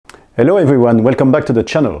Hello everyone, welcome back to the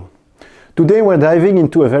channel. Today we're diving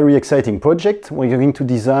into a very exciting project. We're going to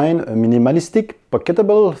design a minimalistic,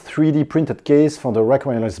 pocketable 3D printed case for the RAK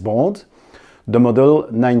Wireless board, the model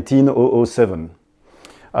 19007.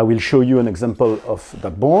 I will show you an example of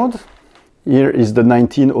that board. Here is the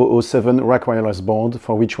 19007 RAK Wireless board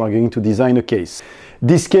for which we're going to design a case.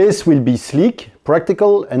 This case will be sleek,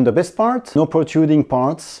 practical, and the best part, no protruding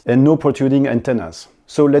parts and no protruding antennas.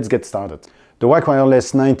 So let's get started. The RAK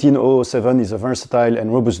Wireless 19007 is a versatile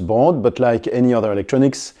and robust board, but like any other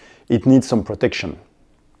electronics, it needs some protection.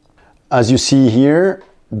 As you see here,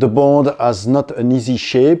 the board has not an easy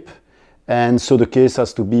shape, and so the case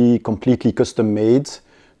has to be completely custom made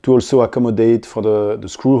to also accommodate for the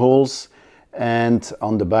screw holes, and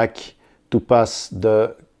on the back to pass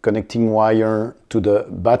the connecting wire to the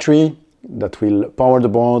battery that will power the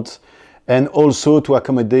board, and also to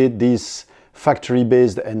accommodate these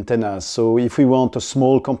factory-based antennas. So if we want a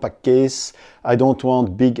small compact case, I don't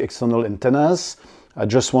want big external antennas. I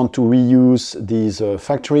just want to reuse these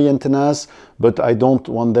factory antennas, but I don't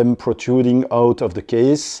want them protruding out of the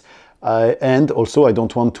case. And also I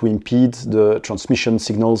don't want to impede the transmission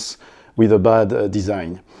signals with a bad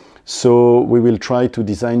design. So we will try to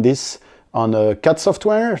design this on a CAD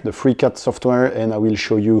software, the free CAD software, and I will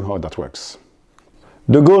show you how that works.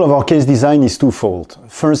 The goal of our case design is twofold.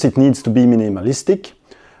 First, it needs to be minimalistic.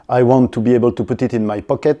 I want to be able to put it in my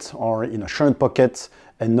pocket or in a shirt pocket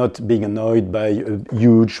and not being annoyed by a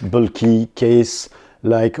huge bulky case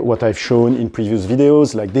like what I've shown in previous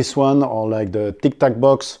videos, like this one, or like the Tic Tac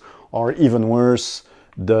box, or even worse,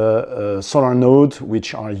 the solar node,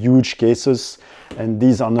 which are huge cases, and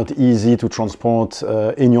these are not easy to transport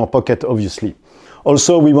in your pocket, obviously.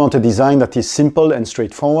 Also, we want a design that is simple and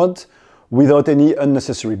straightforward, without any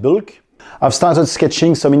unnecessary bulk. I've started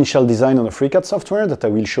sketching some initial design on the FreeCAD software that I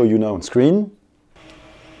will show you now on screen.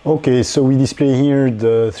 Okay, so we display here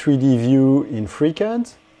the 3D view in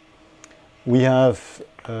FreeCAD. We have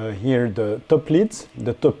here the top lid.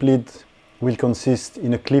 The top lid will consist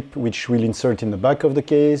in a clip which we'll insert in the back of the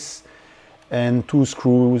case, and two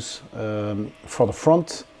screws for the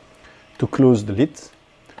front to close the lid.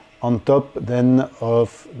 On top then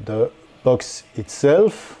of the box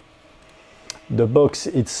itself. The box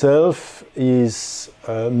itself is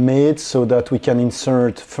made so that we can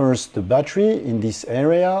insert first the battery in this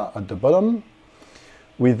area at the bottom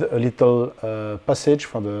with a little passage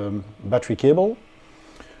for the battery cable,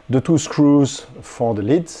 the two screws for the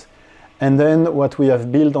lid, and then what we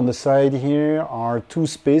have built on the side here are two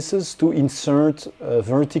spaces to insert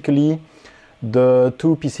vertically the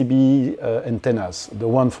two PCB antennas, the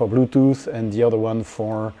one for Bluetooth and the other one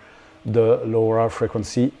for the LoRa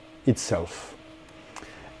frequency itself.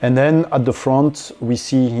 And then at the front, we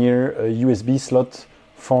see here a USB slot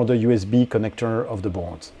for the USB connector of the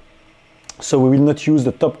board. So we will not use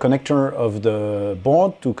the top connector of the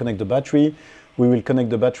board to connect the battery. We will connect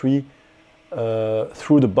the battery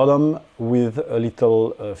through the bottom with a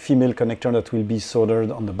little female connector that will be soldered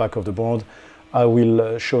on the back of the board. I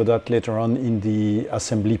will show that later on in the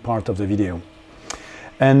assembly part of the video.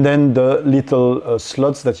 And then the little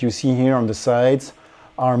slots that you see here on the sides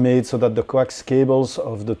are made so that the coax cables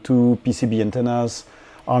of the two PCB antennas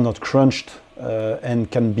are not crunched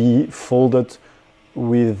and can be folded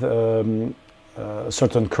with a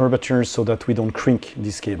certain curvature so that we don't crink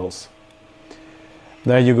these cables.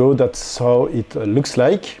 There you go, that's how it looks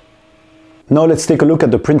like. Now let's take a look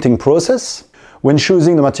at the printing process. When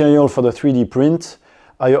choosing the material for the 3D print,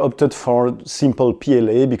 I opted for simple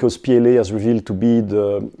PLA because PLA has revealed to be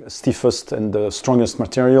the stiffest and the strongest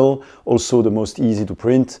material, also the most easy to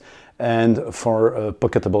print, and for a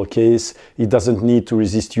pocketable case, it doesn't need to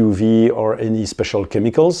resist UV or any special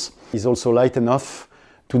chemicals. It's also light enough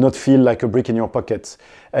to not feel like a brick in your pocket.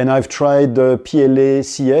 And I've tried the PLA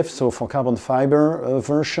CF, so for carbon fiber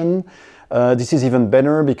version. This is even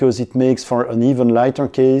better because it makes for an even lighter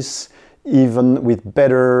case, even with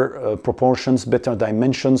better proportions, better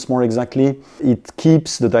dimensions more exactly. It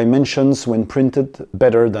keeps the dimensions when printed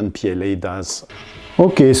better than PLA does.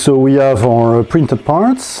 Okay, so we have our printed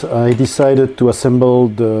parts. I decided to assemble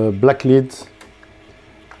the black lid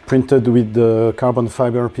printed with the carbon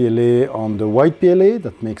fiber PLA on the white PLA.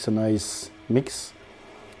 That makes a nice mix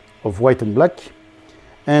of white and black.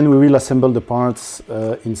 And we will assemble the parts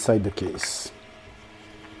inside the case.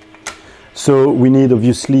 So we need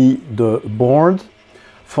obviously the board.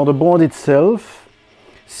 For the board itself,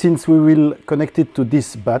 since we will connect it to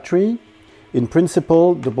this battery, in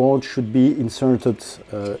principle the board should be inserted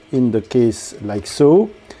in the case like so,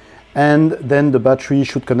 and then the battery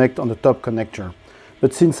should connect on the top connector.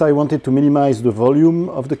 But since I wanted to minimize the volume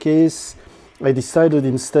of the case, I decided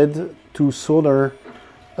instead to solder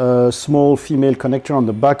a small female connector on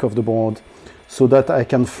the back of the board so that I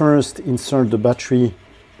can first insert the battery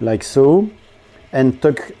like so and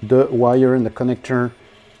tuck the wire and the connector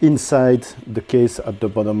inside the case at the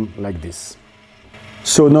bottom like this.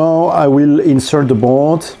 So now I will insert the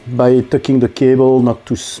board by tucking the cable not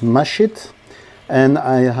to smash it, and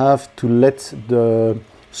I have to let the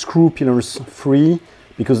screw pillars free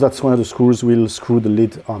because that's where the screws will screw the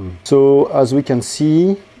lid on. So as we can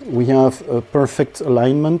see, we have a perfect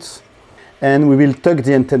alignment, and we will tuck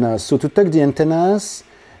the antennas. So to tuck the antennas,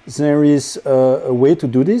 there is a way to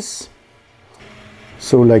do this.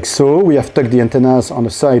 So like so, we have tucked the antennas on the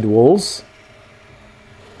side walls.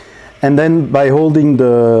 And then by holding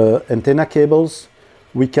the antenna cables,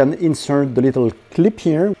 we can insert the little clip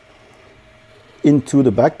here into the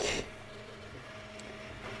back.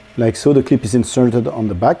 Like so, the clip is inserted on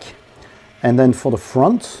the back. And then for the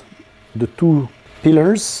front, the two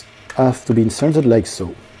pillars have to be inserted like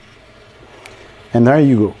so. And there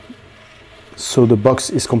you go. So the box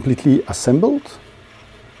is completely assembled.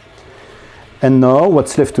 And now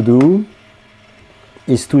what's left to do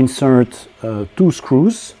is to insert two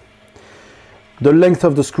screws. The length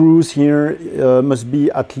of the screws here must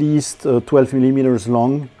be at least 12 millimeters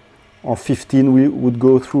long, or 15 we would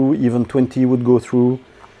go through, even 20 would go through,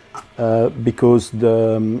 because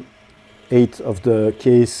the height of the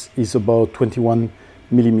case is about 21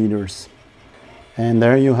 millimeters. And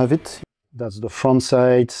there you have it. That's the front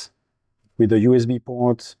side with the USB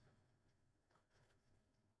port,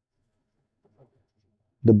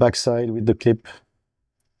 the back side with the clip.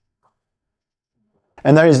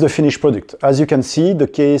 And there is the finished product. As you can see, the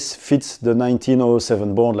case fits the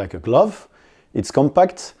 1907 board like a glove. It's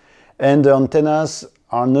compact, and the antennas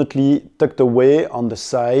are neatly tucked away on the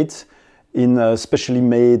side in specially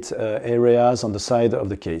made areas on the side of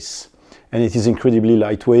the case. And it is incredibly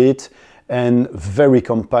lightweight and very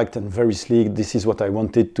compact and very sleek. This is what I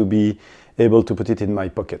wanted to be able to put it in my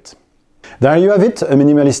pocket. There you have it, a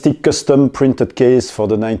minimalistic custom printed case for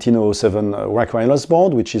the 1907 RAK Wireless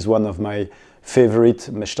board, which is one of my favorite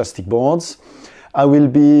Meshtastic boards. I will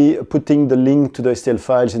be putting the link to the STL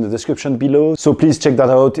files in the description below, so please check that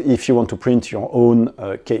out if you want to print your own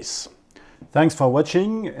case. Thanks for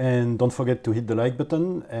watching, and don't forget to hit the like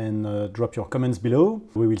button and drop your comments below.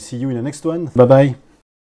 We will see you in the next one. Bye bye.